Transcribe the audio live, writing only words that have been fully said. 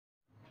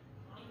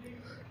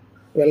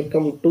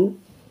Welcome to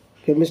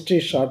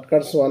Chemistry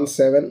Shortcuts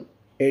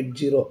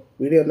 1780.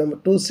 Video number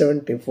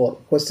 274.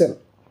 Question.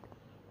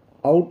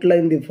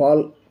 Outline the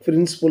fall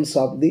principles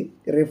of the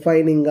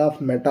refining of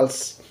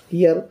metals.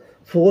 Here,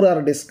 four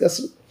are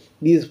discussed.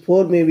 These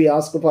four may be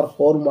asked for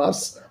 4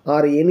 marks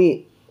or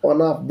any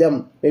one of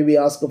them may be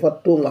asked for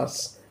 2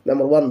 marks.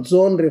 Number 1.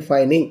 Zone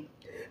refining.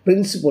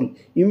 Principle.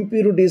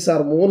 Impurities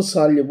are more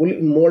soluble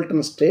in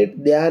molten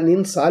state than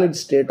in solid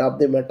state of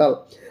the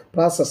metal.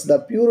 Process. The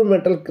pure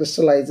metal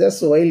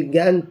crystallizes while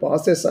gangue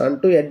passes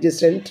on to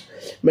adjacent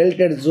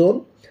melted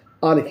zone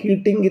on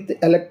heating with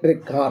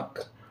electric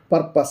arc.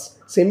 Purpose.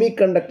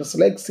 Semiconductors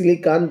like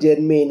silicon,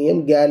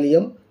 germanium,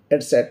 gallium,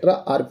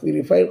 etc. are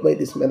purified by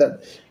this method.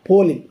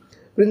 Poling.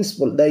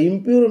 Principle. The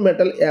impure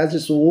metal has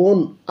its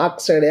own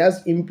oxide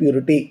as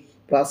impurity.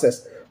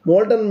 Process.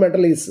 Molten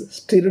metal is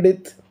stirred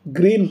with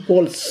green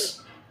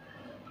holes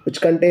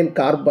which contain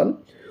carbon,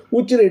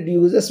 which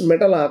reduces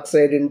metal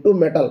oxide into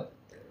metal.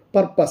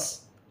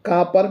 Purpose.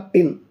 Copper,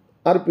 tin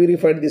are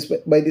purified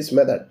by this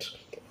method.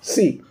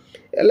 C.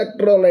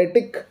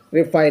 Electrolytic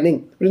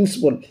refining.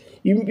 Principle.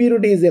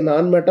 Impurity is a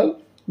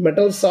non-metal.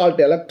 Metal salt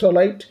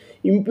electrolyte.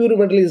 Impure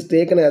metal is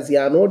taken as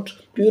anode.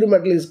 Pure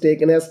metal is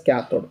taken as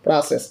cathode.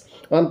 Process.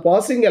 On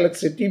passing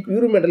electricity,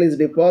 pure metal is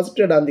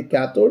deposited on the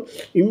cathode.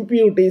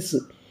 Impurities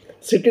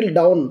settle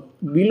down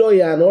below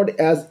anode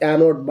as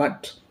anode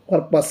butt.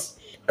 Purpose.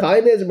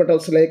 Coinage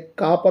metals like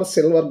copper,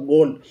 silver,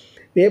 gold.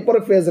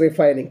 Vapour phase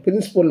refining.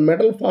 Principle.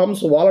 Metal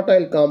forms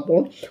volatile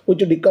compound which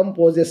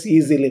decomposes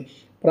easily.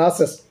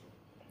 Process.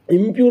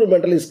 Impure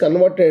metal is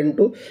converted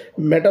into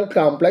metal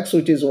complex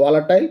which is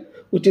volatile,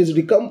 which is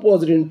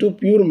decomposed into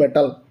pure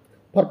metal.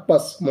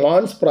 Purpose.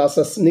 Mons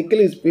process. Nickel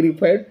is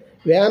purified.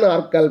 Van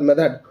Arkel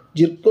method.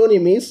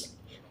 Zirconium is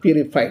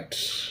purified.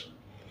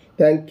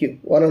 Thank you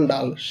one and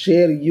all.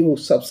 Share, you,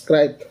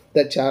 subscribe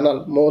the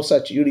channel, more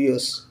such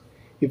videos.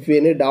 If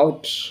any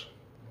doubt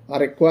or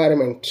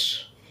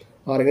requirement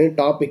or any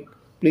topic,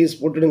 please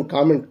put it in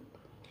comment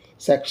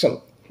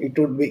section. It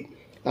would be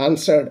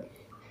answered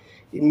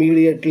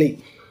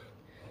immediately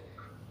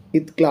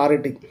with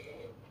clarity.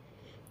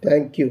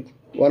 Thank you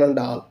one and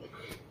all.